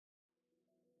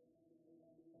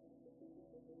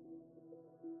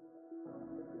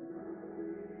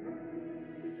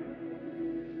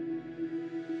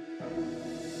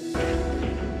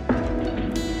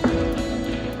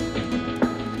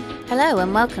Hello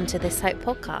and welcome to This Hope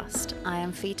podcast. I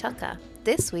am Fee Tucker.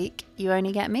 This week, you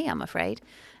only get me, I'm afraid.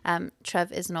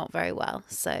 Trev is not very well,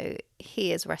 so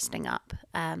he is resting up.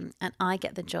 And I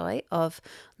get the joy of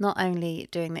not only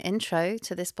doing the intro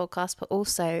to this podcast, but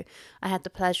also I had the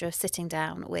pleasure of sitting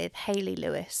down with Hayley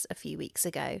Lewis a few weeks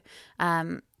ago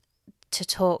to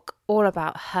talk all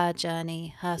about her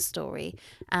journey, her story,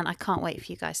 and I can't wait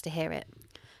for you guys to hear it.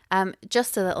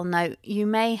 Just a little note, you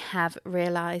may have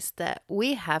realised that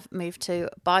we have moved to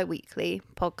bi-weekly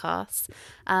podcasts.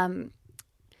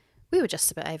 We were just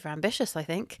a bit overambitious, I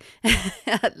think.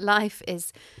 Life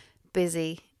is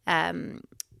busy. I'm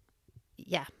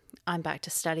back to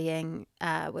studying.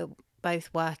 We're both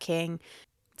working.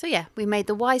 So yeah, we made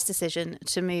the wise decision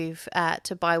to move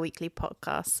to bi-weekly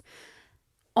podcasts.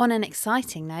 On an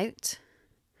exciting note,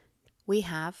 we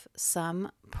have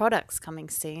some products coming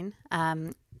soon.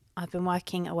 I've been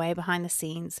working away behind the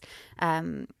scenes,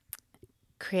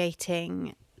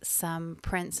 creating some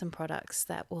prints and products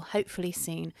that will hopefully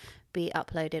soon be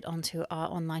uploaded onto our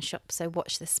online shop. So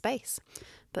watch this space.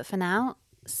 But for now,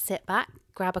 sit back,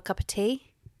 grab a cup of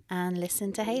tea and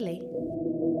listen to Hayley.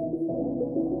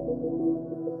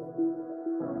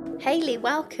 Hayley,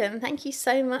 welcome. Thank you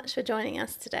so much for joining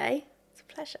us today. It's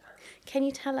a pleasure. Can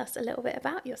you tell us a little bit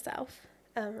about yourself?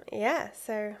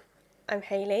 So I'm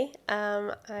Hayley.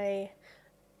 I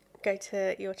go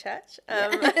to your church,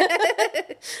 although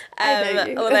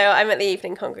I'm at the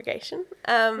evening congregation.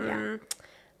 I'm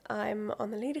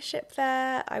on the leadership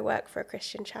there. I work for a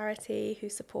Christian charity who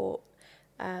support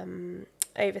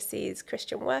overseas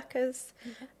Christian workers.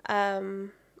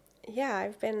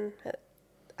 I've been at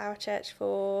our church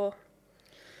for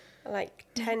like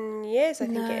 10 years, I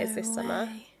think it is this summer.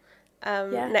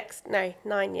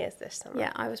 9 years this summer.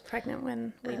 Yeah, I was pregnant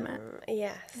when we met.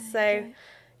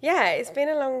 It's been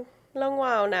a long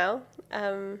while now.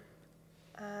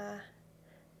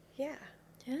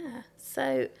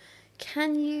 So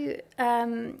can you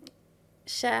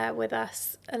share with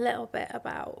us a little bit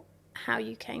about how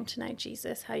you came to know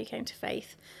Jesus, how you came to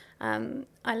faith? I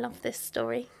love this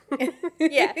story.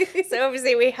 So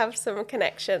obviously we have some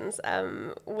connections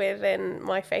within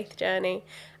my faith journey.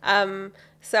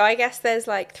 So I guess there's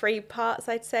like 3 parts,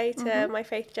 I'd say, to my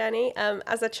faith journey.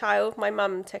 As a child, my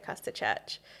mum took us to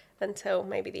church until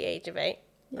maybe the age of 8.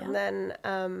 Yeah. And then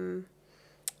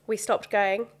we stopped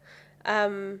going.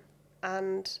 And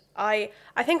I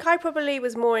think I probably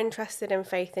was more interested in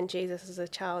faith in Jesus as a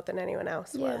child than anyone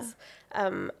else was.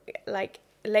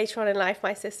 Later on in life,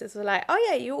 my sisters were like, oh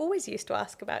yeah, you always used to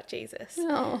ask about Jesus.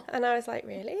 Oh. And I was like,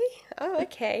 really? Oh,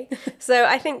 okay. So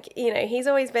I think, he's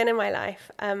always been in my life.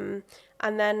 And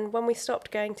then when we stopped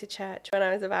going to church when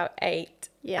I was about 8,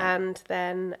 and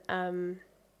then,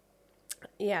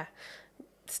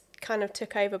 kind of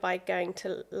took over by going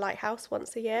to Lighthouse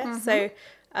once a year. So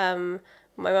my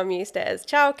mum used it as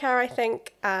childcare, I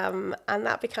think, and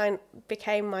that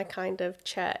became my kind of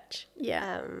church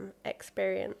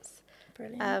experience.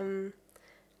 Brilliant.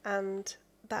 And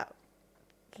that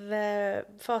the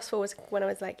fast forward when I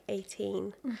was like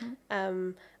 18,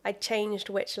 I changed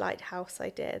which Lighthouse I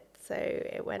did. So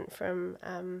it went from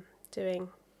doing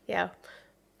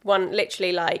one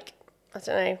literally like, I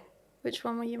don't know. Which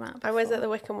one were you at before? I was at the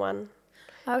Wickham one.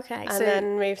 Okay. And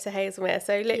then moved to Hazelmere.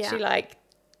 So literally like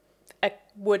a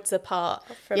woods apart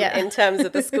from in terms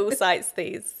of the school sites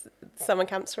these summer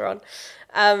camps were on.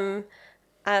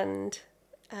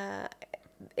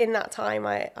 In that time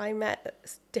I met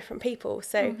different people.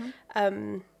 So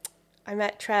I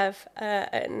met Trev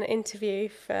at an interview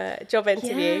for a job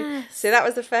interview. Yes. So that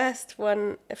was the first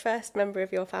member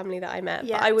of your family that I met.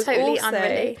 Yeah, but I was totally also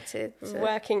unrelated.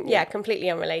 Working, completely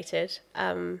unrelated.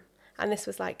 And this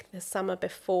was like the summer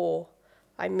before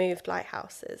I moved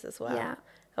Lighthouses as well. Yeah.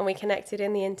 And we connected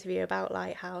in the interview about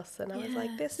Lighthouse, and I was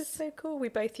like, this is so cool. We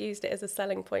both used it as a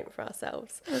selling point for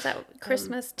ourselves. Was that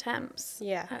Christmas temps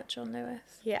at John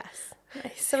Lewis? Yes.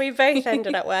 Nice. So we both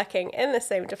ended up working in the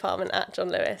same department at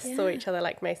John Lewis, saw each other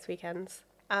like most weekends.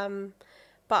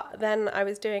 But then I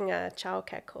was doing a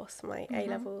childcare course, my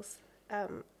A-levels, at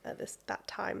that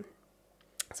time.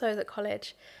 So I was at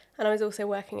college, and I was also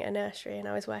working at a nursery, and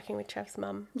I was working with Trev's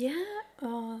mum. Yeah.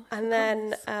 Oh. And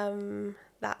then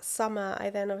that summer, I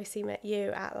then obviously met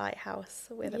you at Lighthouse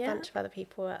with a bunch of other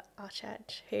people at our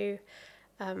church who,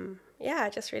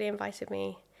 just really invited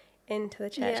me into the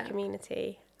church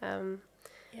community. And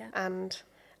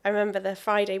I remember the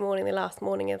Friday morning, the last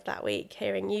morning of that week,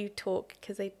 hearing you talk,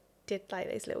 because they did like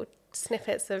those little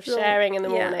snippets of sharing in the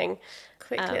morning.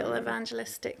 Quick little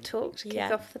evangelistic talk to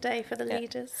kick off the day for the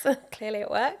leaders. Clearly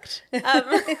it worked.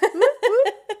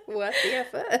 Worth the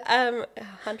effort.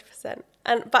 100%.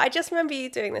 But I just remember you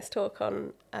doing this talk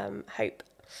on hope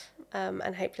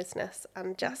and hopelessness,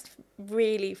 and just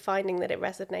really finding that it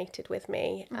resonated with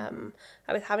me.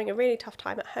 I was having a really tough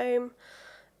time at home,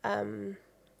 and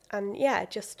yeah,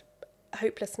 just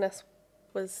hopelessness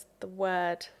was the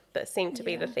word that seemed to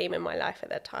be the theme in my life at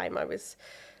that time.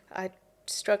 I'd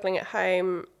struggling at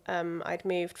home. I'd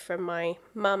moved from my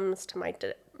mum's to my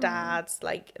dad's.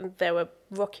 Like, there were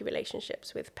rocky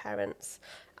relationships with parents,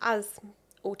 as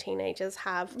all teenagers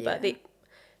have. But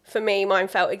for me, mine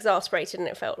felt exasperated, and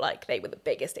it felt like they were the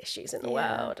biggest issues in the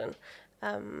world. And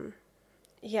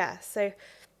so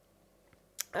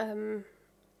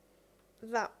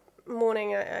that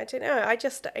morning, I don't know.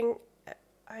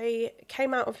 I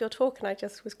came out of your talk and I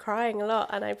just was crying a lot,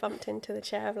 and I bumped into the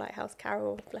chair of Lighthouse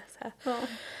Carol, bless her. Oh.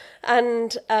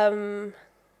 And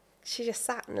she just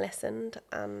sat and listened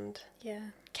and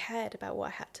cared about what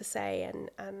I had to say,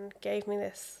 and gave me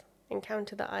this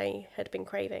encounter that I had been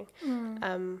craving,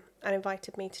 and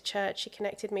invited me to church. She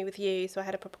connected me with you, so I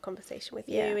had a proper conversation with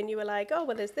you, and you were like, oh,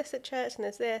 well, there's this at church and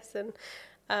there's this. And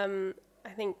I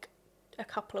think a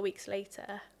couple of weeks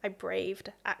later, I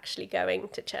braved actually going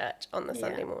to church on the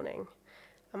Sunday morning,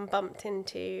 and bumped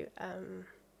into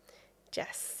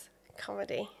Jess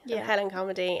comedy and Helen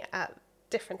comedy at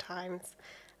different times,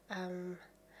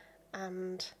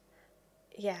 and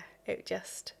it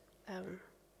just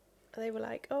they were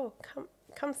like, oh,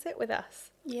 come sit with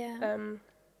us.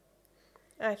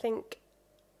 I think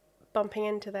bumping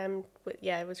into them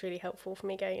was really helpful for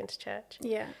me going into church.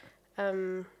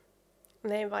 And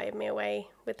they invited me away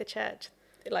with the church,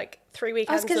 like 3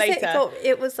 weekends later.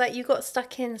 It was like you got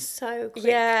stuck in so quickly.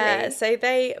 Yeah, so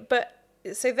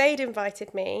they'd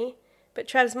invited me, but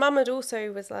Trev's mum had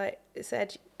also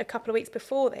said a couple of weeks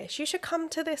before this, you should come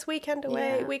to this week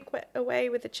away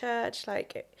with the church.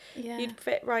 Like, you'd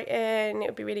fit right in, it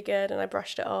would be really good. And I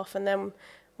brushed it off. And then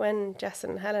when Jess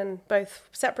and Helen both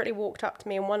separately walked up to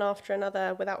me, and one after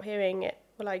another, without hearing it,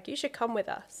 were like, you should come with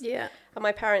us. And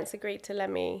my parents agreed to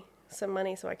lend me some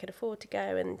money so I could afford to go,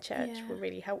 and church were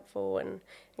really helpful and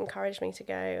encouraged me to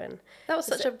go. And that was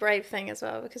such a brave thing as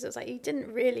well, because it was like you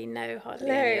didn't really know hardly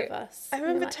any of us. I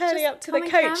remember turning up to the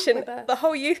coach, and the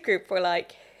whole youth group were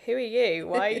like, who are you?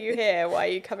 Why are you here? Why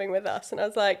are you coming with us? And I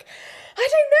was like, I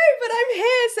don't know, but I'm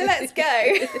here, so let's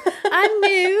go. I'm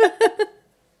new.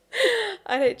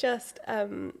 And it just I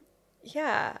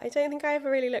don't think I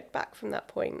ever really looked back from that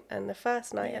point. And the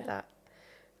first night of that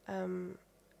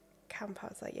camp, I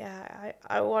was like,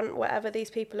 I want whatever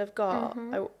these people have got.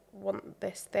 I want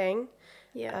this thing.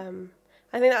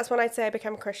 I think that's when I'd say I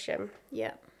became a Christian.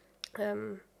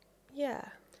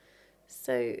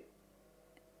 So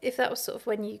if that was sort of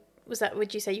when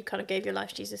would you say you kind of gave your life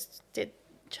to Jesus,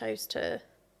 chose to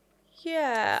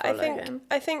follow him?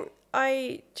 I think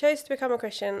I chose to become a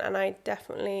Christian, and I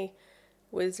definitely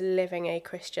was living a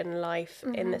Christian life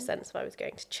in the sense of I was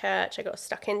going to church. I got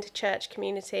stuck into church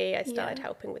community. I started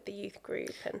helping with the youth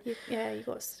group, and you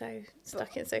got so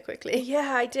stuck in so quickly.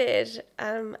 Yeah, I did,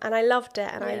 and I loved it,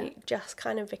 and I just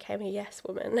kind of became a yes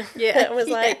woman. It was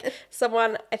like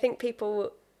someone. I think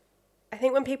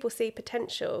when people see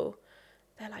potential,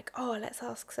 they're like, oh, let's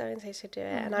ask so and so to do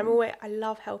it. And I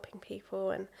love helping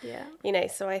people, and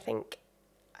so I think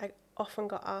I often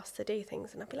got asked to do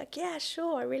things, and I'd be like, yeah,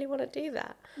 sure, I really want to do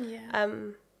that.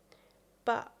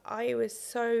 But I was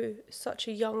such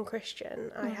a young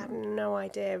Christian. I had no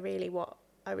idea really what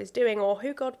I was doing, or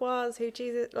who God was, who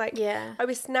Jesus, I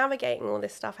was navigating all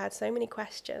this stuff. I had so many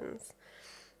questions,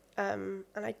 and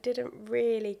I didn't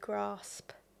really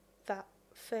grasp that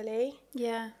fully.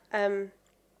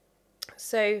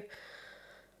 So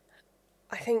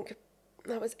I think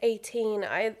I was 18.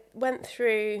 I went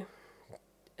through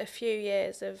a few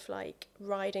years of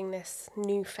riding this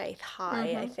new faith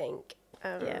high, I think,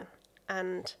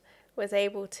 and was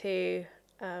able to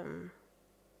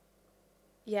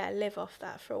live off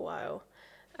that for a while.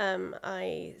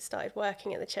 I started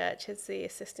working at the church as the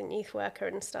assistant youth worker,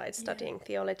 and started studying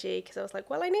theology, because I was like,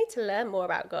 well, I need to learn more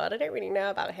about God. I don't really know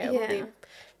about him. The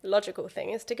logical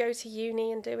thing is to go to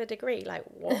uni and do a degree. Like,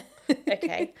 what?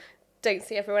 Okay, don't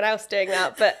see everyone else doing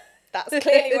that, but that's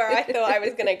clearly where I thought I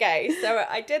was going to go. So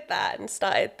I did that and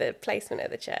started the placement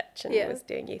at the church, and was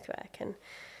doing youth work. And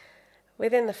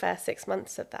within the first 6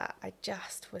 months of that, I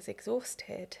just was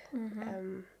exhausted.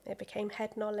 It became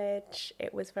head knowledge.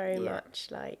 It was very much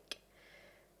like,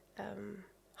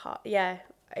 heart.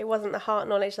 It wasn't the heart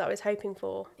knowledge that I was hoping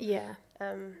for. It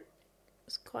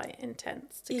was quite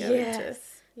intense to go into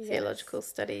theological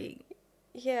study.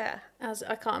 As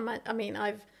I can't imagine. I mean,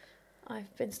 I've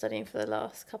been studying for the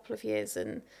last couple of years,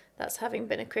 and that's having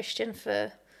been a Christian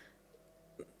for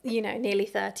nearly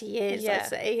 30 years, Yeah. I'd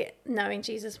say, knowing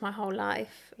Jesus my whole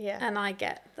life. Yeah. And I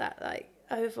get that, like,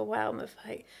 overwhelm of,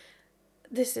 like,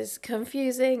 this is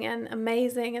confusing and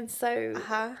amazing. And so,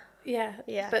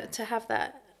 yeah. But to have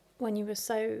that when you were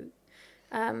so,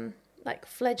 like,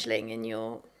 fleggling in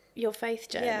your faith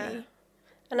journey. Yeah.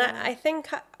 And I think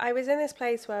I was in this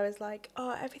place where I was like,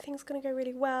 oh, everything's going to go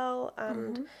really well.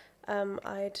 And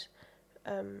I'd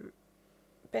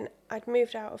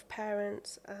moved out of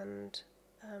parents and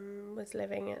was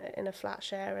living in a flat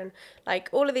share, and like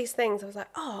all of these things. I was like,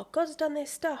 oh, God's done this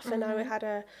stuff. And I had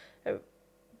a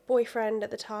boyfriend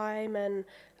at the time, and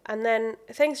then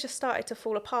things just started to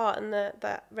fall apart, and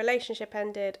that relationship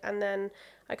ended. And then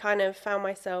I kind of found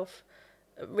myself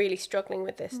really struggling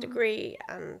with this degree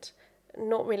and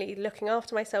not really looking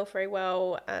after myself very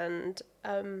well, and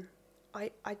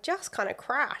I just kind of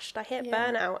crashed. I hit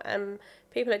burnout, and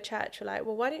people at church were like,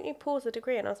 well, why don't you pause the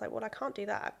degree? And I was like, well, I can't do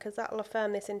that because that'll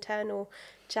affirm this internal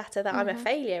chatter that I'm a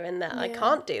failure and that I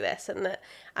can't do this, and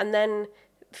then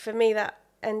for me that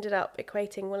ended up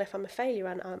equating, well, if I'm a failure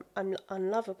and I'm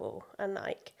unlovable, and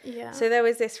like so there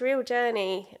was this real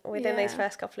journey within those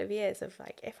first couple of years of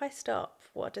like, if I stop,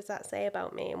 what does that say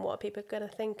about me, and what are people going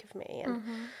to think of me?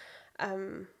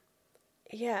 And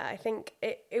I think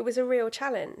it was a real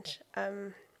challenge.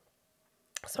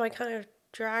 So I kind of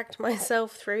dragged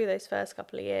myself through those first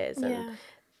couple of years, and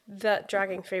that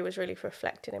dragging through was really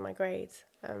reflected in my grades.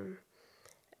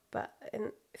 But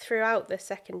throughout the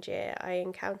second year, I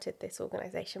encountered this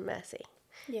organisation, Mercy,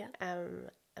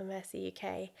 Mercy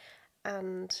UK,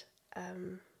 and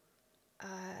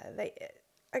I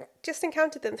just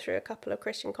encountered them through a couple of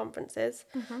Christian conferences,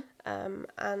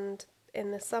 and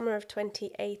in the summer of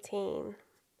 2018,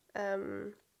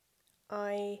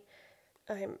 I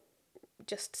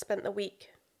just spent the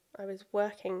week. I was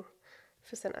working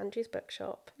for St Andrew's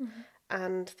Bookshop,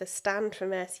 and the stand for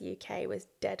Mercy UK was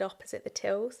dead opposite the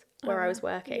tills where I was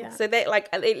working. So they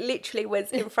it literally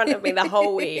was in front of me the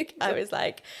whole week. I was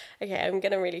like, okay, I'm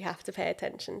gonna really have to pay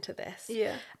attention to this.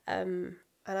 And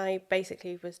I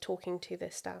basically was talking to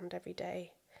this stand every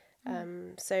day.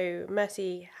 So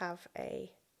Mercy had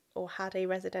a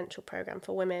residential program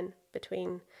for women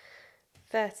between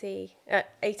 18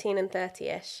 and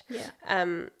 30ish.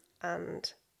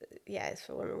 And it's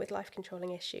for women with life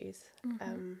controlling issues.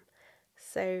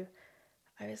 So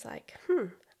I was like,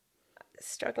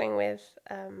 struggling with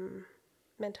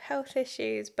mental health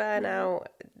issues, burnout.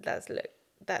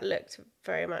 That looked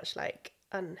very much like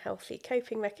unhealthy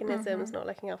coping mechanisms, not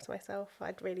looking after myself.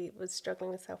 I'd really was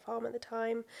struggling with self-harm at the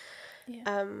time.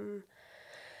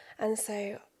 And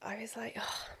so I was like,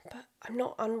 oh, but I'm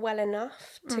not unwell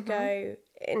enough to go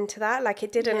into that. Like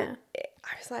it didn't,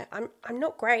 I was like, I'm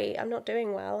not great. I'm not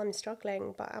doing well. I'm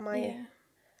struggling, but am I,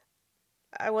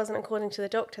 I wasn't, according to the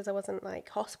doctors, I wasn't like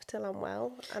hospital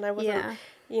unwell, and I wasn't,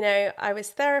 I was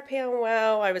therapy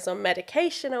unwell. I was on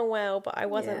medication unwell, but I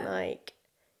wasn't like,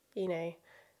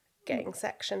 getting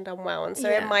sectioned unwell. And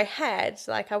so in my head,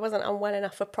 like I wasn't unwell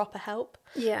enough for proper help.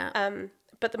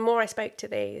 But the more I spoke to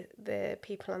the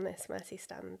people on this Mercy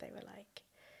stand, they were like,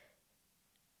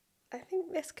 I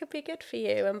think this could be good for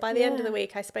you. And by the end of the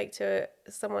week, I spoke to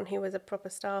someone who was a proper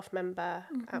staff member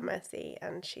at Mercy,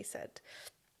 and she said,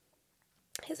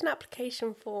 here's an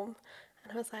application form.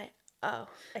 And I was like, oh,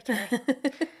 okay.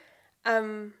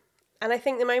 And I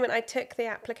think the moment I took the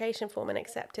application form and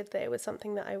accepted that it was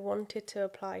something that I wanted to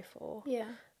apply for,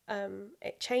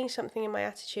 it changed something in my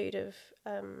attitude of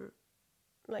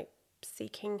like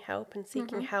seeking help and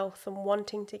seeking health and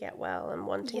wanting to get well and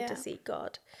wanting to seek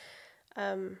God.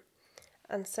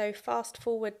 And so fast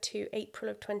forward to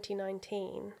April of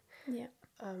 2019,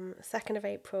 2nd of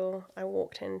April, I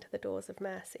walked into the doors of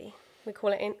Mercy. We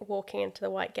call it walking into the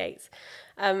white gates.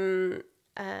 And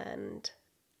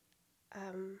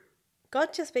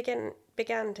God just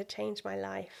began to change my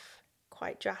life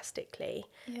quite drastically.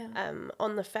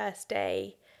 On the first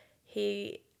day,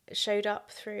 he showed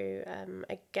up through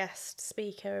a guest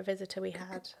speaker, a visitor we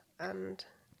had, and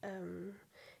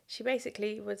she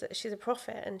basically she's a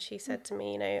prophet, and she said to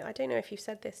me, I don't know if you've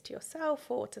said this to yourself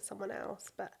or to someone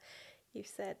else, but you've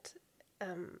said,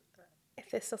 if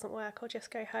this doesn't work, I'll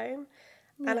just go home.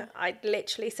 And I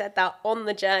literally said that on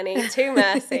the journey to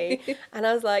Mercy. And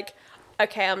I was like,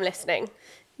 okay, I'm listening.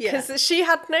 Because she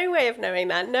had no way of knowing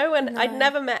that. No one, I'd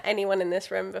never met anyone in this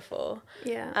room before.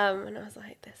 And I was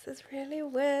like, this is really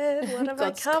weird. What have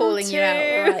God's I come calling to? you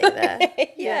out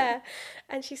right there.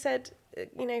 And she said,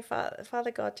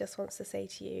 Father God just wants to say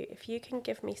to you, if you can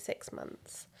give me 6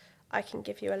 months, I can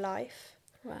give you a life.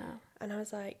 Wow. And I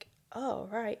was like, oh,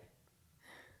 right.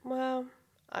 Well,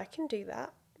 I can do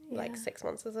that. Like 6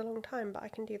 months is a long time, but I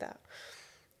can do that.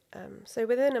 So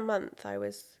within a month, I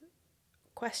was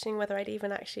questioning whether I'd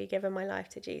even actually given my life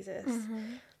to Jesus.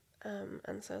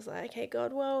 And so I was like, okay,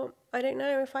 God, well, I don't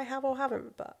know if I have or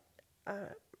haven't, but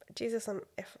Jesus,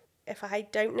 if I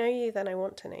don't know you, then I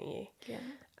want to know you. Yeah.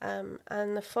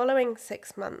 And the following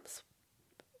 6 months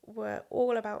were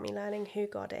all about me learning who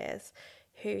God is,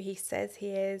 who he says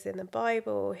he is in the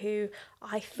Bible, who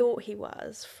I thought he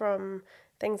was from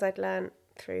things I'd learned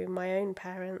through my own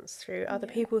parents, through other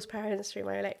people's parents, through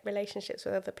my relationships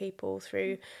with other people,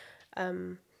 through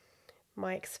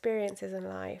my experiences in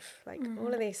life. Like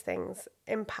all of these things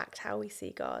impact how we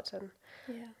see God.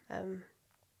 And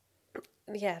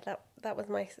that was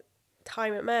my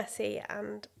time at Mercy.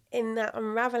 And in that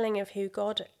unraveling of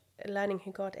learning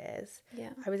who God is,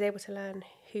 I was able to learn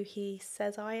who he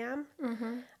says I am.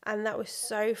 And that was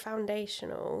so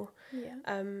foundational.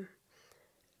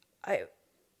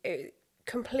 It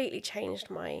completely changed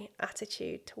my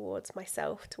attitude towards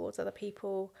myself, towards other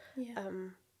people,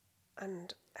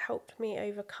 and helped me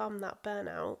overcome that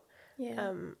burnout.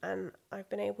 And I've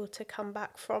been able to come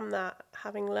back from that,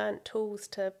 having learnt tools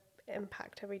to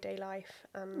impact everyday life.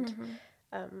 And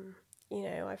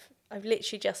I've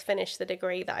literally just finished the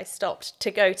degree that I stopped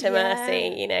to go to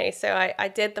Mercy. So I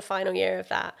did the final year of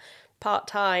that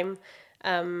part-time,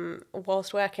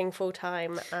 whilst working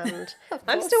full-time, and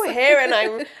I'm still here, and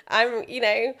I'm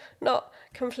not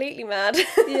completely mad.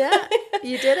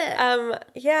 You did it. And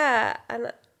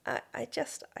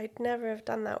I'd never have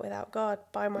done that without God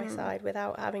by my side,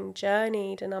 without having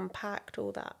journeyed and unpacked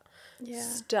all that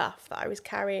stuff that I was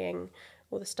carrying,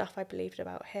 all the stuff I believed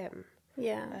about him.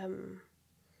 That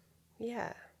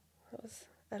was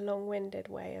a long-winded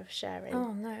way of sharing.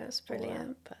 Oh no, that's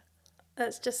brilliant. But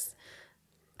that's just,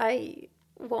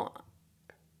 what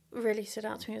really stood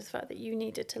out to me was the fact that you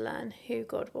needed to learn who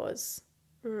God was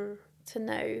to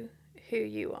know who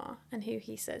you are and who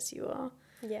he says you are.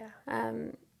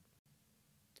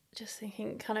 Just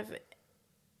thinking kind of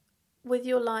with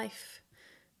your life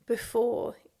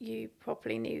before you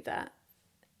properly knew that,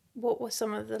 what were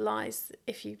some of the lies,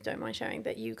 if you don't mind sharing,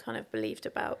 that you kind of believed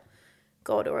about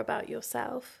God or about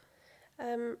yourself?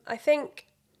 I think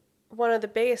one of the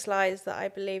biggest lies that I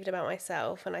believed about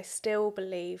myself, and I still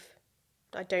believe,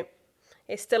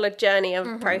 it's still a journey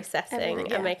of processing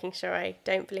and making sure I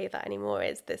don't believe that anymore,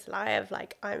 is this lie of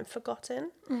like, I'm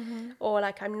forgotten or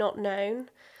like I'm not known.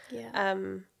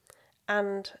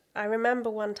 And I remember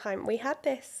one time we had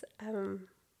this,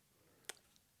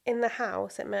 in the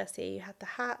house at Mercy, you had the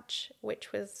hatch,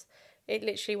 it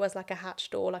literally was like a hatch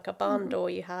door, like a barn door.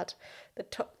 You had the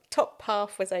top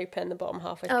half was open, the bottom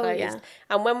half was closed.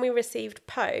 And when we received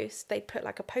post, they'd put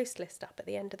like a post list up at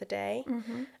the end of the day,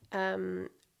 in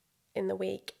the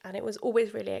week. And it was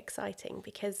always really exciting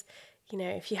because,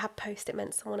 if you had post, it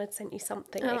meant someone had sent you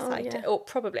something exciting. Or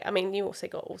probably, you also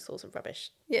got all sorts of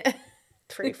rubbish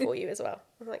through for you as well.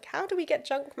 I'm like, how do we get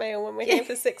junk mail when we're here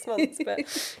for 6 months?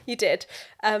 But you did,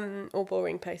 or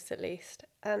boring posts at least.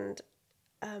 And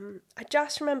I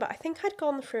just remember, I think I'd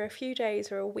gone through a few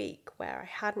days or a week where I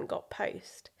hadn't got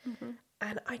post,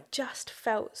 and I just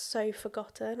felt so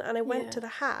forgotten. And I went to the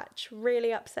hatch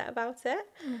really upset about it,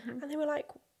 and they were like,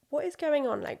 what is going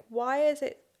on? Like, why is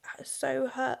it so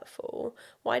hurtful?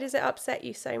 Why does it upset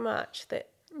you so much that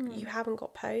you haven't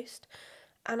got post?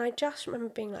 And I just remember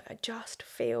being like, I just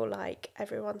feel like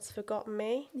everyone's forgotten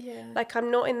me. Like I'm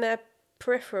not in their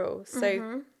peripheral,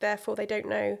 so therefore they don't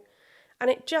know. And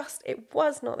it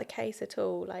was not the case at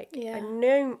all. Like I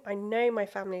know my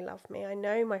family loved me. I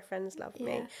know my friends loved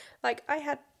me. Like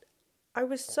I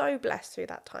was so blessed through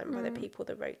that time by the people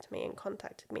that wrote to me and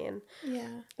contacted me and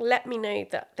let me know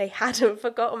that they hadn't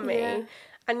forgotten me.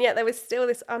 And yet there was still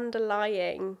this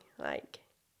underlying, like,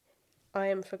 I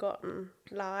am forgotten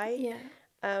lie.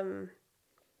 And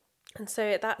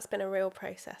so that's been a real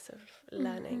process of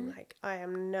learning, like, I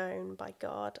am known by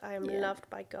God, I am loved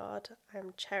by God, I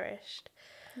am cherished,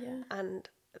 and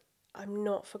I'm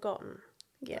not forgotten.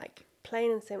 Like, plain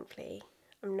and simply,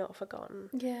 I'm not forgotten.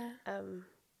 I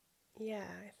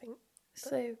think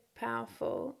so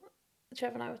powerful.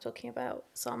 Trev and I were talking about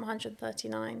Psalm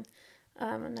 139,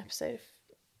 an episode of,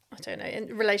 I don't know,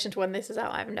 in relation to when this is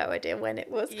out, I have no idea when it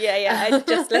was. I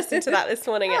just listened to that this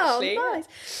morning, actually. Oh, nice.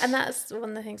 And that's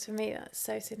one of the things for me that's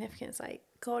so significant. It's like,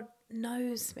 God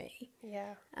knows me.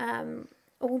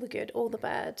 All the good, all the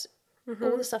bad,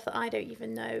 all the stuff that I don't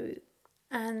even know.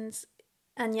 And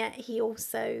yet he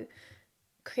also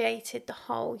created the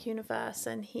whole universe,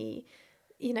 and he,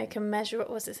 can measure, what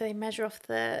was it say, measure off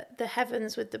the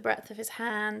heavens with the breadth of his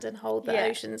hand and hold the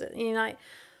oceans. And you're like,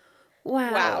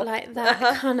 wow, like that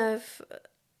kind of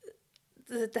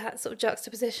that sort of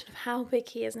juxtaposition of how big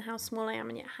he is and how small I am,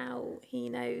 and yet how he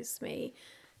knows me.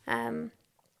 I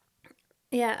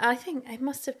think it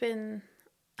must have been,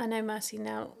 I know Mercy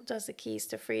now does the Keys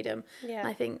to Freedom. Yeah.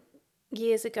 I think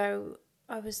years ago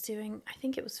I was doing, I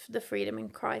think it was the Freedom in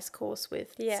Christ course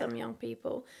with some young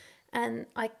people. And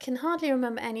I can hardly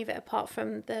remember any of it apart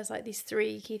from there's like these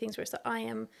 3 key things where it's like, I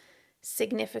am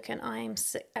significant, I am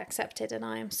accepted, and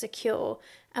I am secure.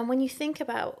 And when you think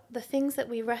about the things that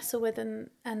we wrestle with and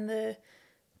the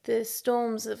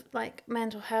storms of like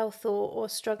mental health or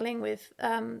struggling with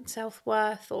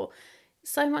self-worth, or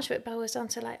so much of it boils down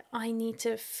to like, I need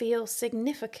to feel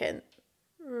significant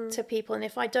to people. And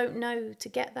if I don't know to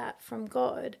get that from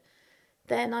God,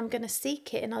 then I'm going to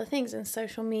seek it in other things, in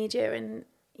social media and,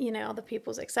 other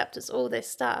people's acceptance, all this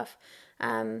stuff.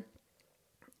 And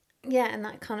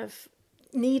that kind of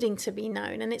needing to be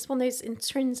known. And it's one of those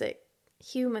intrinsic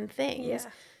human things. Yeah.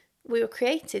 We were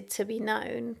created to be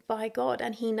known by God,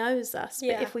 and he knows us.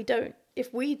 Yeah. But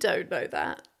if we don't know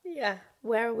that,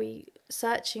 where are we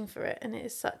searching for it? And it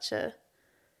is such a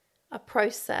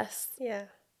process. Yeah.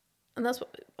 And that's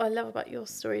what I love about your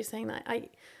story, saying that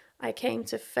I came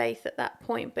to faith at that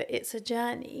point, but it's a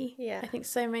journey. Yeah. I think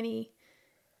so many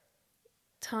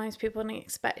times people don't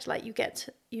expect, like,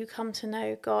 you come to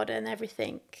know God and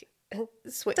everything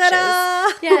switches.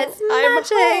 Ta-da! Yeah, it's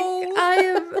magic. I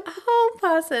am a whole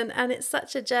person, and it's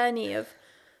such a journey of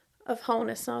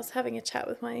wholeness. And I was having a chat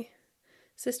with my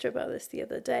sister about this the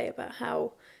other day, about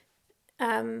how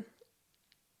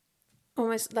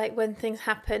almost like when things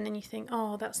happen and you think,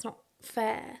 oh, that's not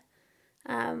fair,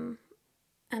 and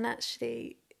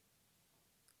actually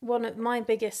one of my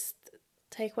biggest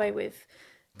takeaway with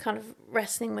kind of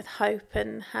wrestling with hope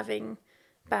and having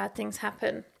bad things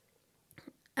happen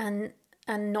and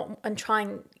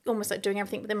trying, almost like doing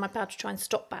everything within my power to try and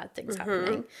stop bad things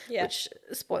happening, which,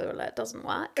 spoiler alert, doesn't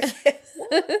work. Kind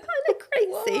of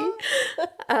crazy.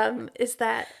 Is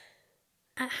that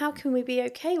how can we be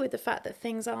okay with the fact that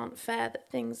things aren't fair, that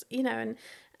things,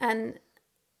 and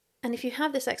if you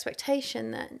have this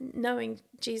expectation that knowing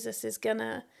Jesus is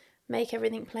gonna make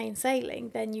everything plain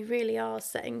sailing, then you really are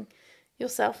setting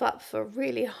yourself up for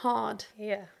really hard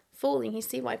falling. You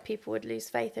see why people would lose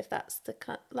faith if that's the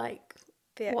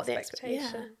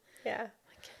expectation. Yeah.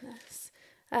 My goodness.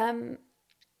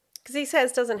 Because he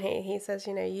says, doesn't he? He says,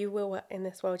 you will, in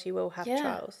this world, you will have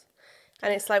trials.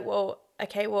 And it's like, well,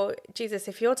 okay, well, Jesus,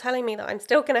 if you're telling me that I'm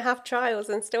still going to have trials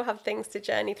and still have things to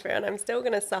journey through, and I'm still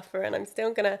going to suffer, and I'm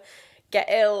still going to get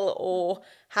ill or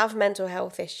have mental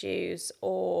health issues,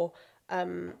 or,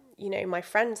 my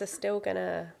friends are still going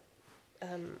to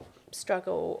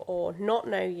struggle or not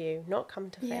know you, not come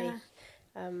to faith.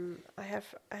 I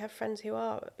have friends who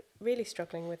are really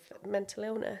struggling with mental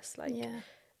illness,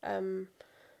 and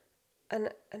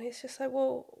it's just like,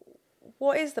 well,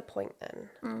 what is the point then?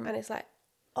 And it's like,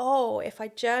 oh, if I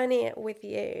journey it with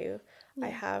you, I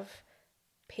have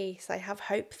peace, I have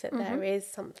hope that there is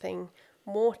something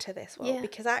more to this world,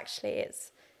 because actually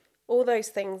it's all those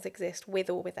things exist with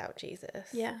or without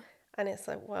Jesus. And it's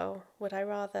like, well, would I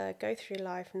rather go through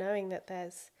life knowing that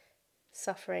there's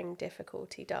suffering,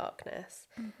 difficulty, darkness,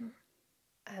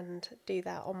 and do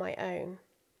that on my own,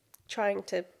 trying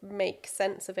to make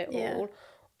sense of it all?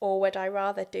 Or would I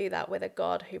rather do that with a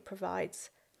God who provides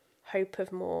hope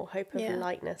of more, hope of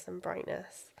lightness and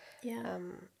brightness? I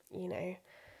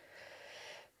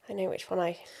know which one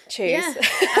I choose. Yeah,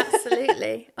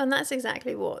 absolutely. And that's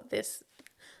exactly what this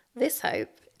hope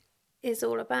is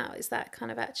all about, is that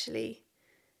kind of, actually,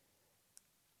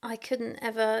 I couldn't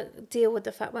ever deal with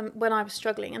the fact when I was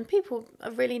struggling, and people are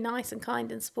really nice and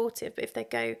kind and supportive, but if they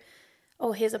go,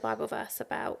 oh, here's a Bible verse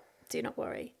about do not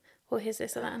worry, or here's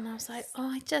this or that, and I was like,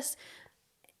 oh,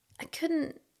 I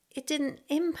couldn't, it didn't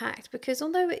impact, because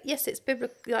although it's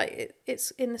biblical, like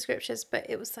it's in the scriptures, but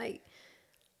it was like,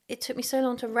 it took me so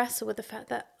long to wrestle with the fact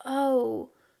that, oh,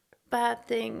 bad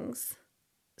things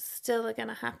still are going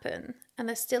to happen, and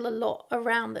there's still a lot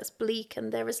around that's bleak,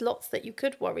 and there is lots that you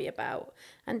could worry about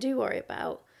and do worry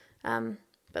about,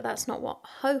 but that's not what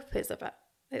hope is about.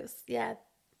 It's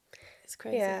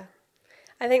crazy.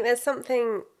 I think there's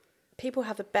something, people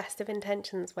have the best of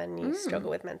intentions when you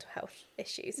struggle with mental health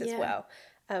issues as well,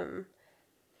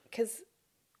 because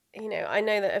I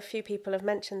know that a few people have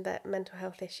mentioned that mental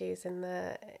health issues in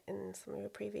some of your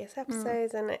previous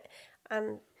episodes,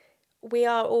 and we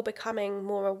are all becoming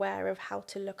more aware of how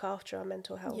to look after our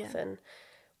mental health, and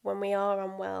when we are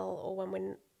unwell or when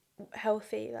we're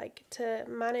healthy, like to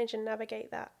manage and navigate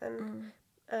that, and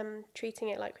treating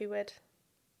it like we would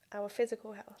our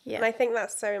physical health. And I think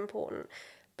that's so important.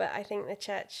 But I think the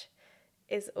church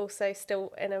is also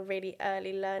still in a really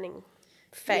early learning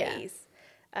phase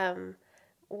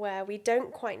where we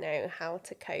don't quite know how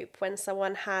to cope when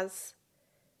someone has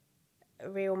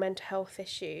real mental health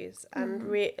issues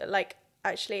and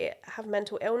actually have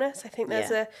mental illness. I think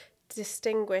there's a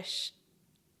distinguished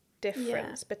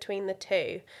difference between the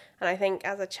two, and I think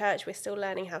as a church we're still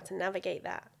learning how to navigate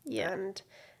that. And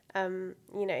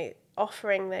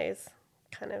offering those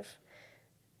kind of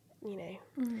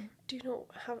do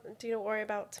not worry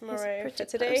about tomorrow, for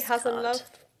today has enough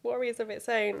worries of its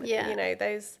own.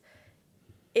 Those,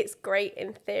 it's great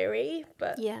in theory,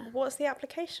 but what's the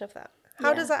application of that?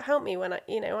 How does that help me when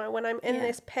when I'm in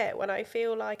this pit, when I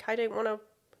feel like I don't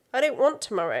want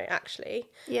tomorrow, actually.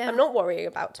 I'm not worrying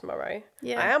about tomorrow.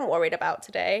 I am worried about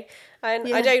today.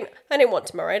 And I don't want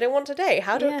tomorrow. I don't want today.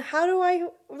 How do I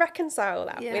reconcile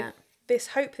that with this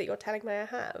hope that you're telling me I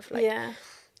have?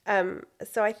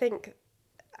 So I think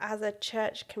as a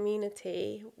church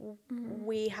community,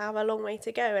 we have a long way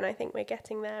to go, and I think we're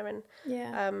getting there. And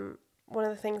one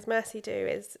of the things Mercy do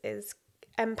is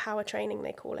empower training,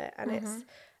 they call it, and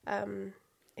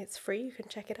it's free. You can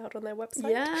check it out on their website.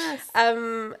 Yes.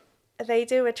 They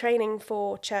do a training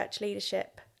for church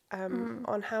leadership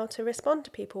on how to respond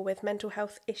to people with mental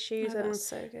health issues and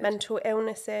mental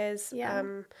illnesses,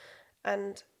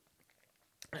 and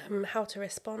how to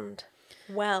respond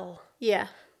well.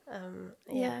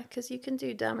 Because you can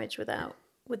do damage with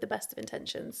the best of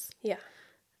intentions.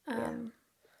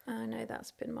 I know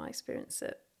that's been my experience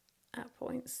at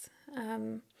points.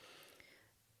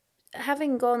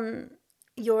 Having gone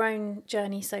your own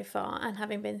journey so far and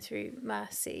having been through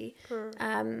Mercy,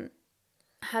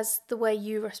 has the way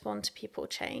you respond to people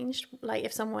changed? Like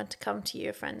if someone were to come to you,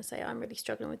 a friend, and say, I'm really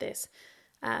struggling with this,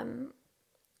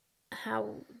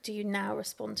 how do you now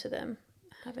respond to them,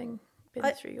 having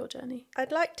been through your journey?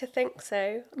 I'd like to think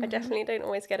so. I definitely don't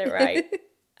always get it right.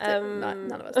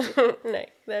 None of us do. No,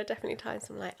 there are definitely times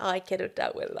I'm like, I could have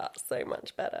dealt with that so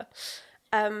much better.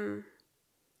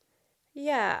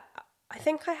 I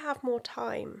think I have more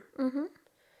time.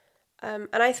 And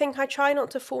I think I try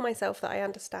not to fool myself that I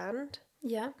understand.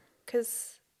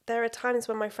 Because there are times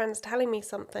when my friend's telling me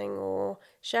something or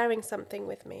sharing something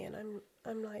with me, and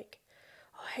I'm like,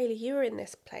 oh, Hayley, you were in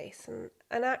this place. And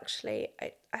actually,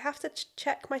 I have to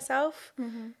check myself,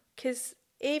 because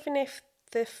even if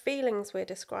the feelings we're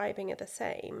describing are the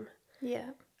same,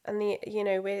 and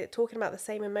we're talking about the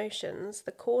same emotions,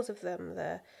 the cause of them,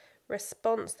 the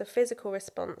response, the physical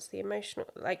response, the emotional,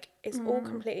 it's all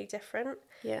completely different.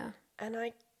 And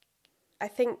I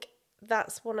think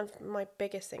that's one of my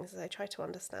biggest things, is I try to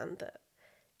understand that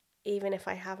even if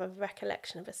I have a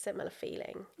recollection of a similar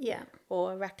feeling,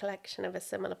 or a recollection of a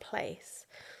similar place,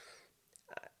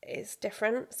 it's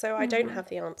different. So I don't have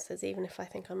the answers, even if I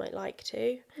think I might like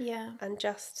to. And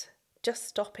just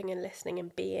stopping and listening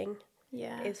and being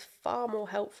is far more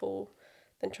helpful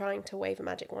than trying to wave a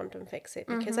magic wand and fix it,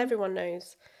 because everyone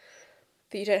knows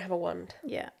that you don't have a wand.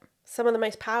 Some of the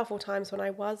most powerful times when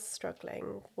I was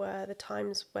struggling were the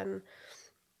times when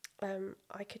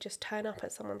I could just turn up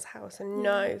at someone's house and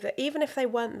know that even if they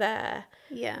weren't there,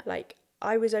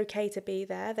 I was okay to be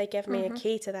there. They gave me a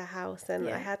key to their house, and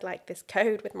I had this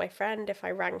code with my friend. If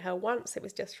I rang her once, it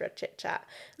was just for a chit chat.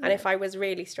 And if I was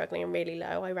really struggling and really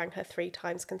low, I rang her 3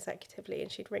 times consecutively,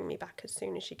 and she'd ring me back as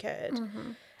soon as she could.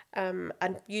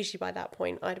 And usually by that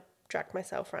point, I'd dragged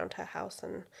myself around her house,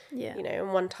 and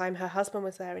and one time her husband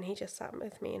was there, and he just sat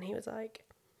with me, and he was like,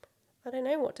 I don't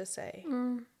know what to say.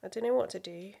 I don't know what to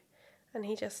do. And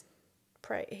he just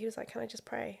prayed. He was like, can I just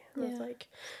pray? And I was like,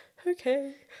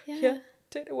 okay.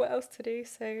 Don't know what else to do.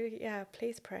 So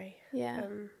please pray.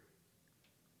 So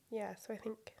I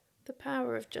think the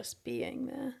power of just being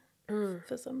there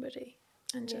for somebody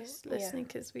and just listening,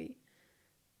 because we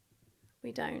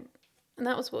don't. And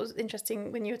that was what was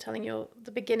interesting when you were telling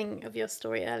the beginning of your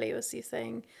story earlier, was you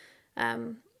saying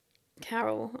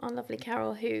Carol, our lovely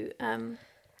Carol, who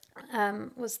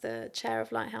was the chair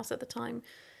of Lighthouse at the time,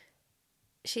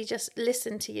 she just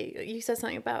listened to you. You said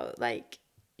something about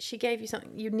she gave you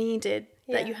something you needed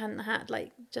that you hadn't had,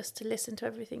 just to listen to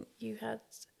everything you had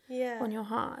on your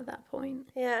heart at that point.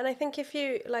 And I think if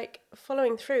you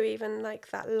following through, even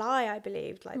that lie I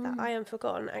believed, that I am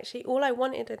forgotten, actually all I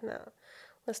wanted in that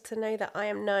was to know that I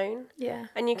am known.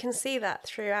 And you can see that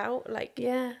throughout,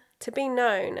 to be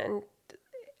known. And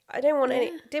I didn't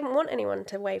want anyone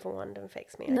to wave a wand and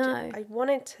fix me. I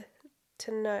wanted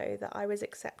to know that I was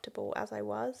acceptable as I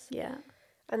was.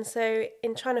 And so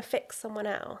in trying to fix someone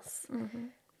else,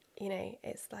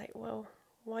 it's well,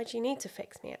 why do you need to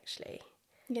fix me actually?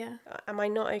 Am I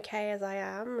not okay as I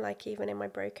am, even in my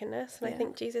brokenness? And I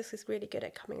think Jesus is really good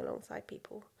at coming alongside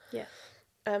people.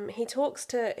 I'm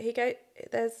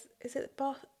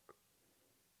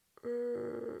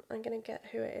going to get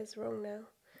who it is wrong now.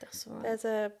 That's all right. There's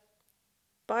a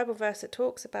Bible verse that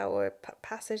talks about, or a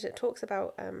passage that talks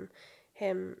about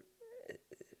him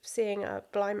seeing a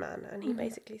blind man, and he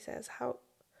basically says, how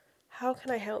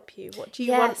can I help you? What do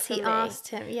you want from me? Yes, he asked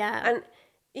him, And,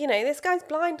 this guy's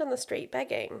blind on the street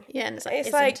begging. Yeah, and it's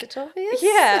like, isn't it obvious?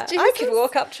 Yeah, Jesus? I could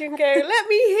walk up to you and go, let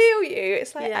me heal you.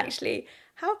 It's like, Yeah. actually,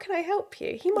 how can I help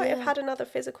you? He might have had another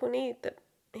physical need that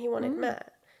he wanted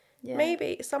met. Yeah.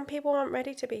 Maybe some people aren't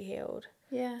ready to be healed.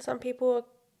 Yeah. Some people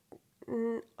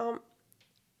aren't,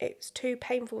 it's too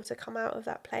painful to come out of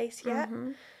that place yet.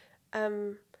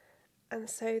 And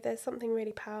so there's something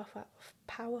really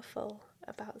powerful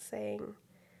about saying,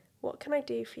 what can I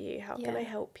do for you? How can I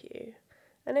help you?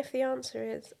 And if the answer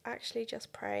is actually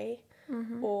just pray,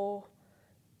 or,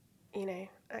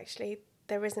 actually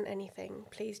there isn't anything,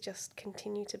 please just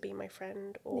continue to be my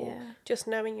friend, or just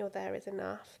knowing you're there is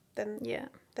enough, then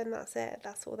that's it.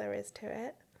 That's all there is to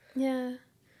it. Yeah.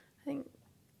 I think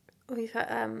we've had,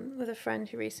 with a friend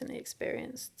who recently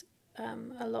experienced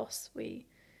a loss, I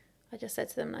just said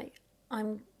to them, like,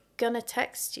 I'm going to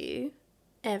text you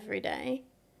every day.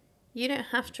 You don't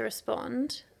have to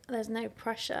respond. There's no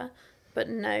pressure, but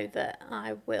know that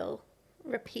I will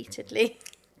repeatedly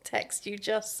text you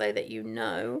just so that you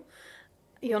know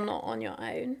you're not on your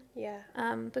own. Yeah.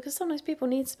 Because sometimes people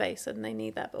need space and they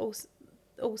need that, but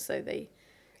also they...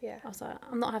 Yeah. I was like,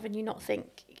 I'm not having you not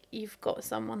think you've got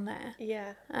someone there.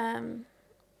 Yeah.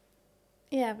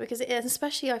 Yeah, because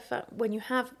especially I felt when you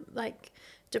have like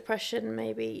depression,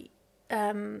 maybe,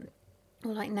 or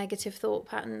like negative thought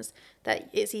patterns, that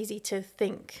it's easy to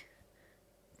think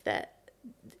that,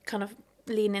 kind of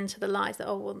lean into the lies that,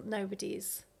 oh well,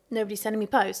 nobody's sending me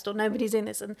posts, or nobody's in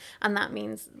this, and that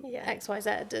means X, Y, Z,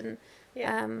 and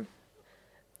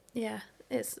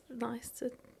it's nice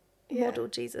to model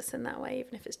Jesus in that way,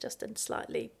 even if it's just a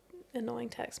slightly annoying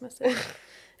text message.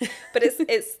 But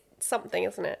it's something,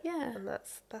 isn't it? Yeah. And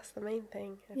that's the main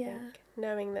thing, I think.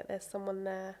 Knowing that there's someone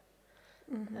there.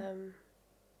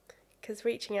 Because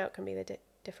reaching out can be the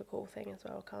difficult thing as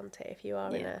well, can't it? If you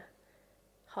are in a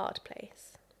hard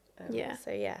place.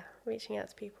 So reaching out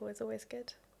to people is always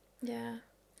good. Yeah.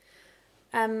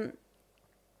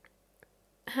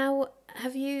 How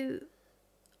have you've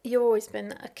always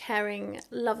been a caring,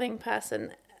 loving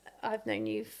person. I've known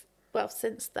you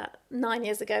since that 9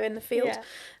 years ago in the field,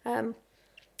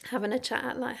 having a chat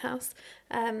at Lighthouse,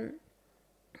 and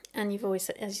you've always,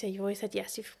 as you say, you've always said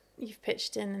yes. You've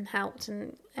pitched in and helped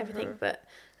and everything, but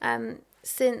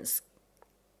since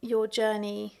your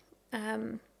journey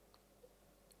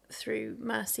through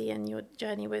Mercy and your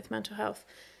journey with mental health,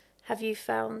 have you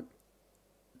found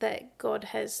that God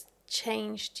has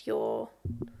changed your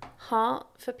heart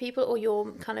for people, or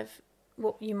your kind of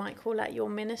what you might call like your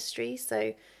ministry?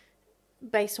 So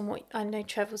based on what I know,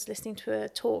 Trev was listening to a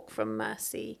talk from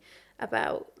Mercy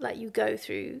about like you go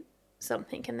through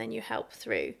something and then you help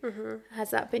through. Has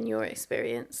that been your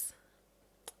experience?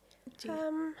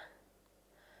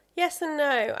 Yes and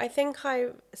no. I think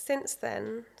since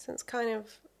kind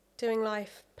of doing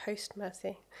life post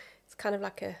Mercy, it's kind of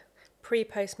like a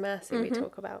pre-post Mercy we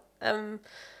talk about.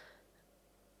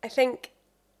 I think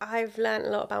I've learned a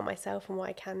lot about myself and what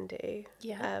I can do.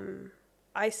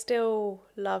 I still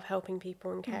love helping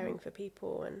people and caring for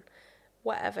people, and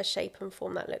whatever shape and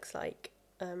form that looks like.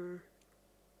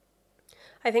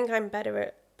 I think I'm better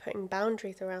at putting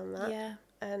boundaries around that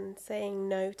and saying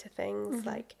no to things.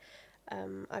 Like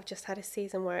I've just had a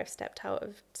season where I've stepped out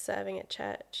of serving at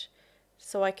church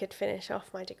so I could finish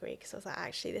off my degree, because I was like,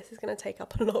 actually, this is going to take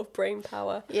up a lot of brain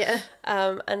power.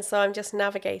 And so I'm just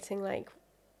navigating, like,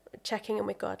 checking in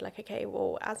with God, like, okay,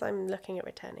 well, as I'm looking at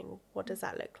returning, what does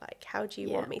that look like? How do you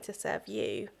want me to serve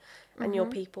you and your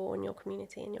people and your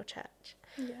community and your church?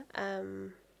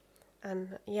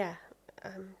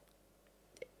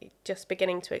 Just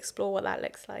beginning to explore what that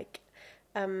looks like.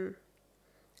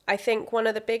 I think one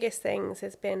of the biggest things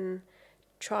has been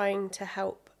trying to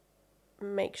help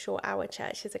make sure our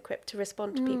church is equipped to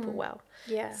respond to people well.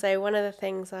 So one of the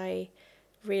things I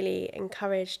really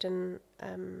encouraged and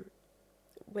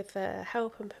with the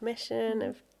help and permission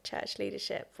of church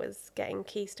leadership was getting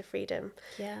Keys to Freedom,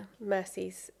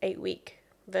 Mercy's 8-week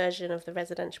version of the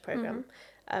residential program,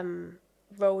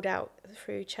 rolled out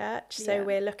through church. So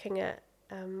we're looking at,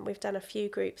 we've done a few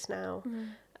groups now,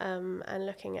 and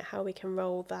looking at how we can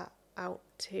roll that out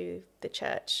to the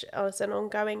church as an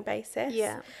ongoing basis.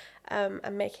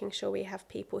 And making sure we have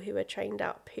people who are trained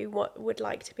up who would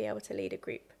like to be able to lead a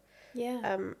group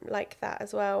like that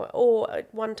as well, or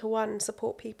one-to-one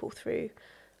support people through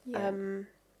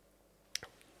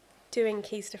doing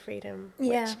Keys to Freedom, which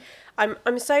Yeah.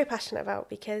 I'm so passionate about,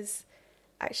 because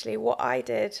actually what I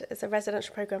did as a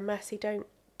residential program, Mercy don't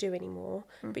do anymore,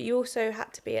 but you also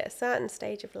had to be at a certain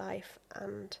stage of life,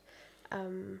 and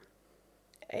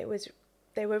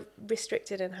they were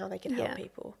restricted in how they could help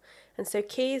people. And so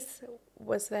Keys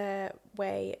was their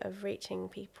way of reaching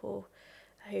people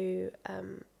who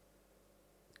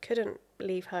couldn't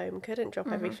leave home, couldn't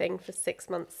drop everything for 6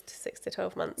 months to 6 to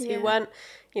 12 months, who weren't,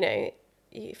 you know,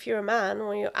 if you're a man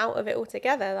or you're out of it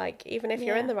altogether, like even if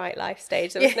you're in the right life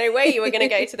stage, there was no way you were going to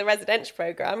go to the residential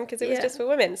program, because it was just for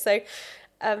women. So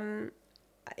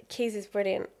Keys is a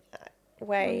brilliant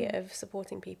way of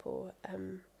supporting people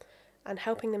and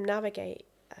helping them navigate,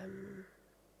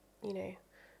 you know,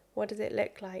 what does it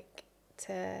look like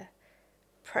to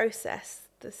process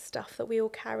the stuff that we all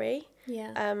carry,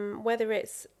 whether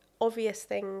it's obvious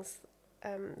things,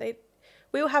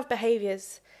 we all have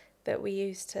behaviours that we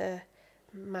use to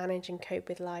manage and cope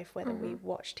with life, whether we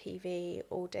watch TV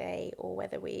all day, or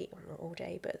whether we, not all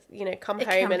day, but you know, come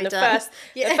home and the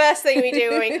first thing we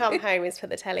do when we come home is put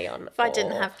the telly on. If I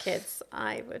didn't have kids,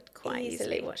 I would quite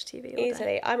easily watch TV all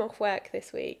day. I'm off work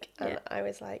this week, and I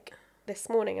was like, this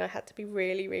morning I had to be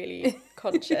really, really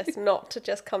conscious not to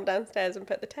just come downstairs and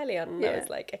put the telly on. And I was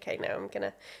like, okay, now I'm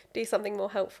gonna do something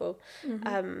more helpful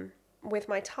with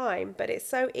my time. But it's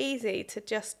so easy to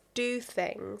just do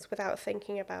things without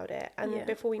thinking about it, and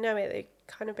before we know it, it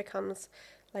kind of becomes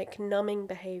like numbing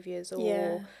behaviors,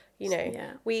 or you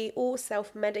know, we all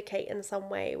self-medicate in some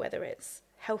way, whether it's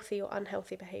healthy or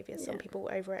unhealthy behaviors. Some people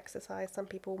over-exercise, some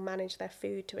people manage their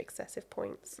food to excessive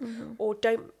points, or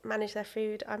don't manage their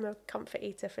food. I'm a comfort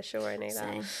eater for sure, I know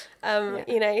that.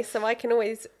 You know, so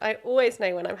I always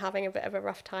know when I'm having a bit of a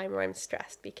rough time or I'm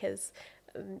stressed, because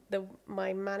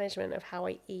my management of how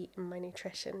I eat and my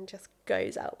nutrition just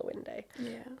goes out the window.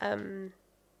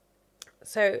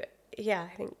 So I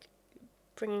think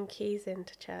bringing Keys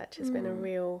into church has been a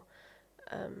real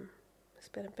it's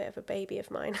been a bit of a baby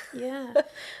of mine.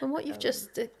 And what you've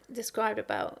just described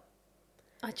about,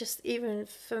 even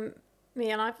for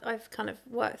me, and I've kind of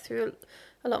worked through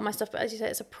a lot of my stuff, but as you say,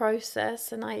 it's a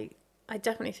process, and I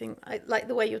definitely think, I like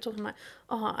the way you're talking about,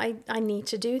 I need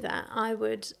to do that. I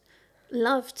would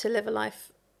love to live a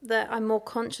life that I'm more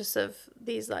conscious of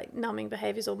these like numbing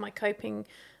behaviors or my coping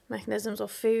mechanisms, or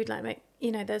food, like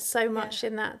you know, there's so much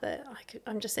in that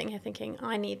I'm just sitting here thinking,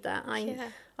 I need that.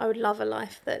 I would love a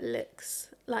life that looks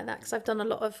like that, because I've done a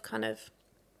lot of kind of,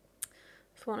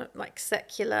 for one of, like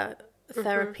secular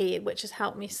therapy, which has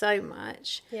helped me so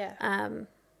much. But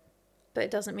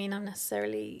it doesn't mean I'm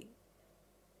necessarily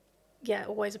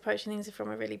always approaching things from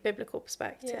a really biblical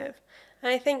perspective.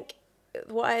 And I think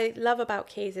what I love about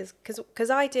Keys is because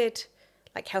I did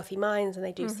like Healthy Minds, and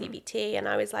they do CBT, and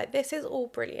I was like, this is all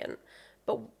brilliant,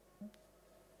 but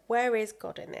where is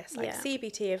God in this? Like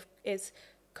CBT is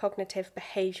cognitive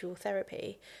behavioral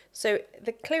therapy, so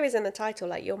the clue is in the title,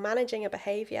 like you're managing a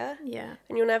behavior,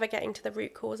 and you're never getting to the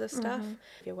root cause of stuff.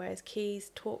 Whereas Keys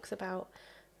talks about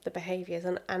the behaviors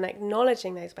and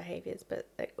acknowledging those behaviors, but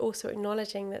also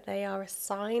acknowledging that they are a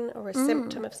sign or a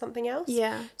symptom of something else.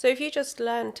 So if you just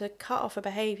learn to cut off a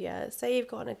behavior, say you've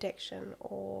got an addiction,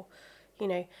 or you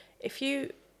know, if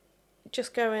you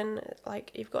just go in,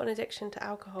 like you've got an addiction to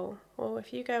alcohol, or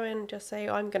if you go in and just say,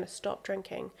 I'm going to stop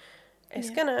drinking, it's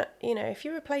gonna, you know, if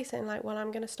you replace it in like, well,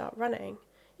 I'm going to start running,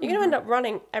 you're going to end up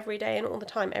running every day and all the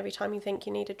time, every time you think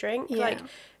you need a drink. Like,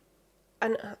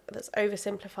 and that's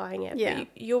oversimplifying it, but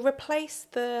you'll replace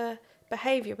the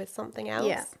behaviour with something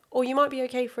else, or you might be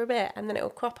okay for a bit and then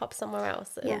it'll crop up somewhere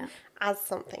else as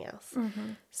something else.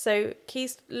 So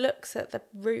Keys looks at the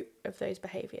root of those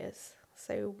behaviours.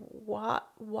 So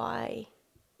why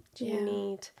do you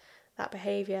need that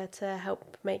behaviour to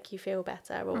help make you feel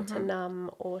better, or to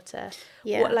numb, or to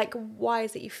why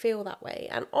is it you feel that way?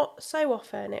 And so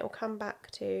often it will come back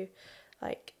to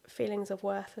like feelings of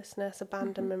worthlessness,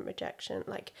 abandonment, rejection.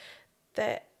 Like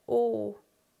they're all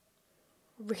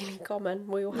really common.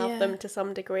 We all have them to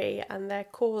some degree, and they're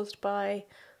caused by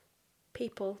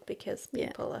people, because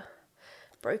people are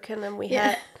broken, and we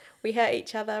hurt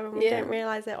each other, and we don't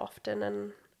realise it often,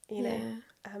 and you know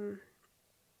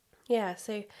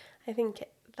so I think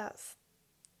that's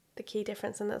the key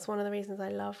difference, and that's one of the reasons I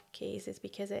love Keys, is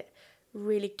because it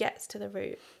really gets to the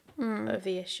root of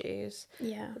the issues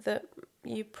that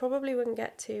you probably wouldn't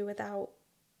get to without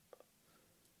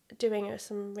doing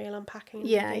some real unpacking.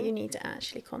 You need to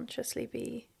actually consciously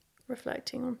be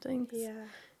reflecting on things.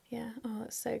 Oh,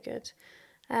 that's so good.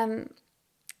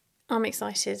 I'm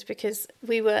excited because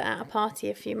we were at a party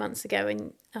a few months ago,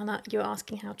 and you were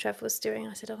asking how Trev was doing.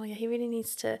 I said, he really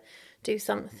needs to do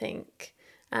something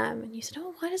And you said,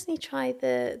 oh, why doesn't he try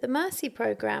the Mercy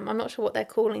program? I'm not sure what they're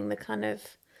calling the kind of...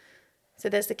 So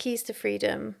there's the Keys to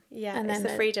Freedom. Yeah, and it's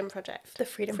then the Freedom Project. The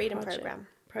Freedom Program.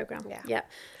 Yeah.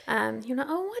 You're like,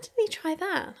 oh, why didn't he try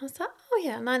that? And I was like, oh,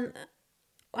 yeah. And then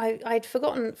I'd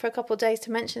forgotten for a couple of days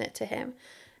to mention it to him.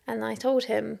 And I told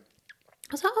him,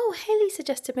 I was like, oh, Hayley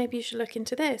suggested maybe you should look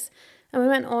into this. And we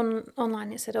went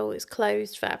online. It said, oh, it's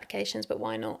closed for applications, but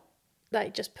why not?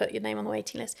 Like, just put your name on the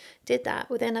waiting list. Did that.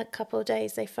 Within a couple of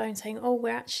days, they phoned saying, oh,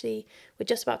 we're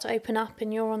just about to open up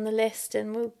and you're on the list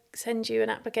and we'll send you an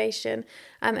application.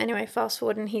 Anyway, fast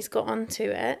forward and he's got onto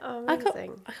it. Oh,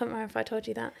 amazing. I can't remember if I told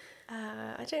you that.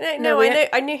 I don't know. No,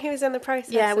 I knew he was in the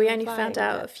process. Yeah, we only found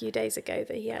out a few days ago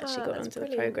that he actually got onto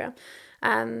the program.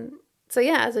 So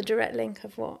yeah, as a direct link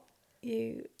of what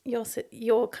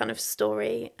your kind of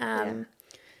story,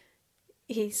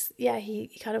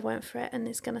 he kind of went for it and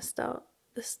is going to start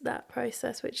that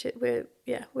process, which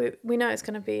we know it's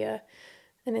going to be an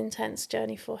intense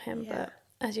journey for him. Yeah. But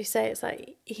as you say, it's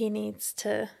like he needs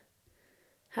to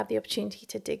have the opportunity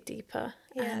to dig deeper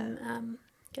and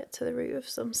get to the root of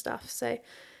some stuff. So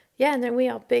yeah, and then we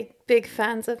are big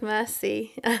fans of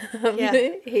Mercy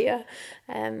here,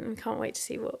 and can't wait to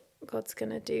see what God's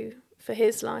going to do for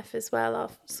his life as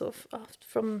well.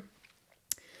 From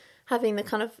having the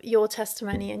kind of your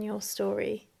testimony and your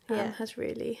story has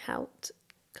really helped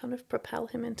kind of propel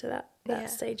him into that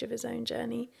stage of his own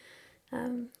journey,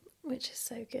 which is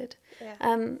so good.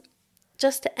 Yeah.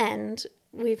 Just to end,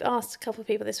 we've asked a couple of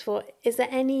people this before. Is there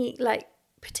any like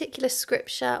particular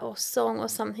scripture or song or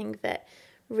something that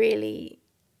really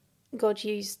God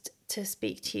used to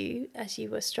speak to you as you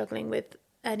were struggling with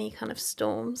any kind of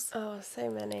storms? Oh, so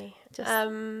many.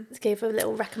 Just give a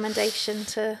little recommendation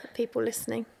to people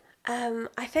listening.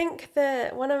 I think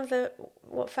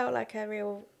what felt like a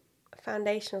real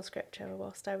foundational scripture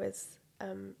whilst I was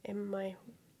in the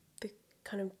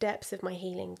kind of depths of my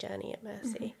healing journey at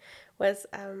Mercy was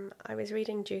I was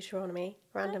reading Deuteronomy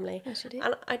randomly,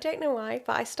 and I don't know why,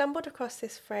 but I stumbled across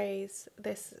this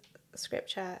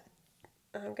scripture.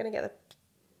 I'm going to get the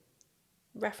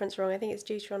reference wrong. I think it's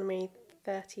Deuteronomy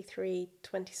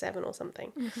 33:27 or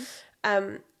something.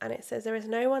 And it says, there is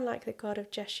no one like the God of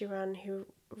Jeshurun who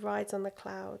rides on the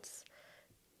clouds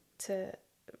to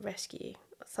rescue,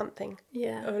 something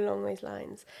along those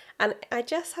lines. And I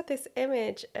just had this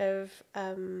image of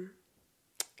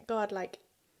God like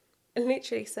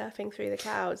literally surfing through the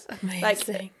clouds.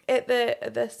 Amazing. Like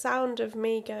the sound of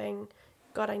me going,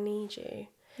 God, I need you.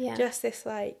 Yeah. Just this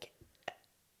like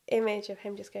image of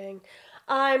him just going,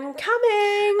 I'm coming,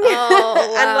 oh,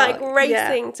 wow. and like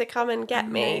racing to come and get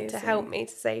me, to help me,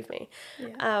 to save me.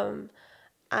 Yeah.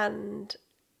 And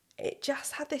it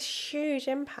just had this huge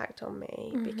impact on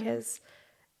me because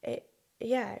it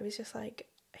was just like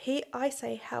I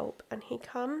say help and he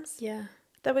comes. Yeah.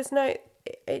 There was no,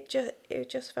 it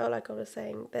just felt like I was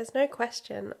saying, there's no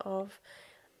question of,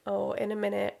 in a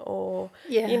minute, or,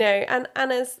 and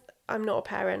as I'm not a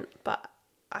parent, but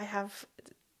I have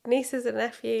nieces and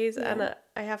nephews, and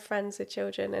I have friends with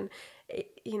children, and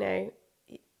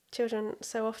children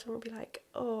so often will be like,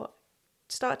 oh,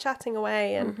 start chatting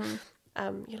away, and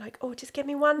you're like, oh, just give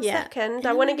me 1 second,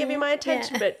 I want to give you my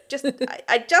attention, but just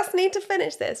I just need to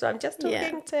finish this, so I'm just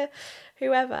talking to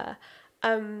whoever,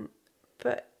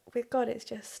 but with God it's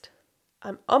just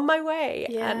I'm on my way,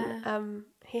 and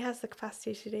he has the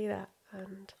capacity to do that,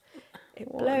 and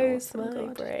it blows my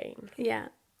brain. Yeah.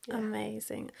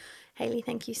 Amazing. Hayley,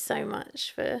 thank you so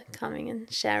much for coming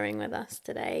and sharing with us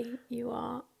today. You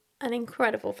are an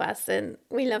incredible person.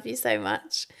 We love you so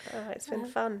much. Oh, it's been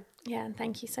fun. Yeah, and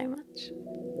thank you so much.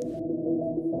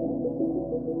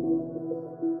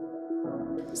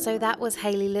 So that was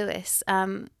Hayley Lewis.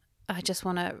 I just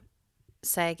want to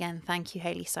say again, thank you,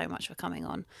 Hayley, so much for coming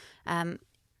on.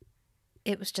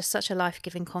 It was just such a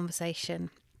life-giving conversation.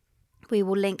 We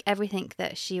will link everything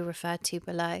that she referred to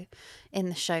below in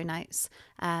the show notes.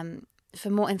 For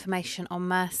more information on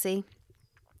Mercy,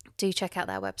 do check out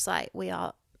their website. We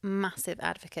are massive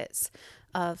advocates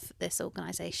of this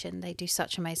organisation. They do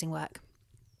such amazing work.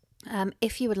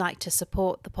 If you would like to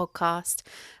support the podcast,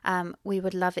 we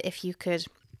would love it if you could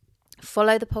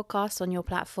follow the podcast on your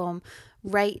platform,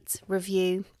 rate,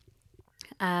 review.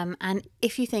 And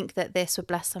if you think that this would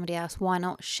bless somebody else, why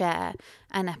not share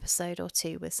an episode or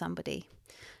two with somebody?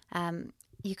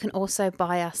 You can also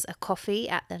buy us a coffee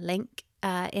at the link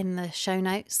in the show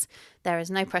notes. There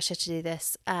is no pressure to do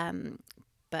this,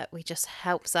 but it just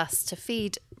helps us to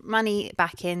feed money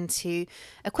back into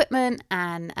equipment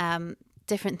and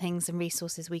different things and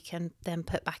resources we can then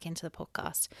put back into the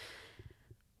podcast.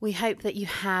 We hope that you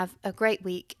have a great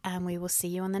week, and we will see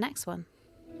you on the next one.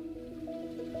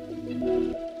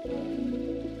 you.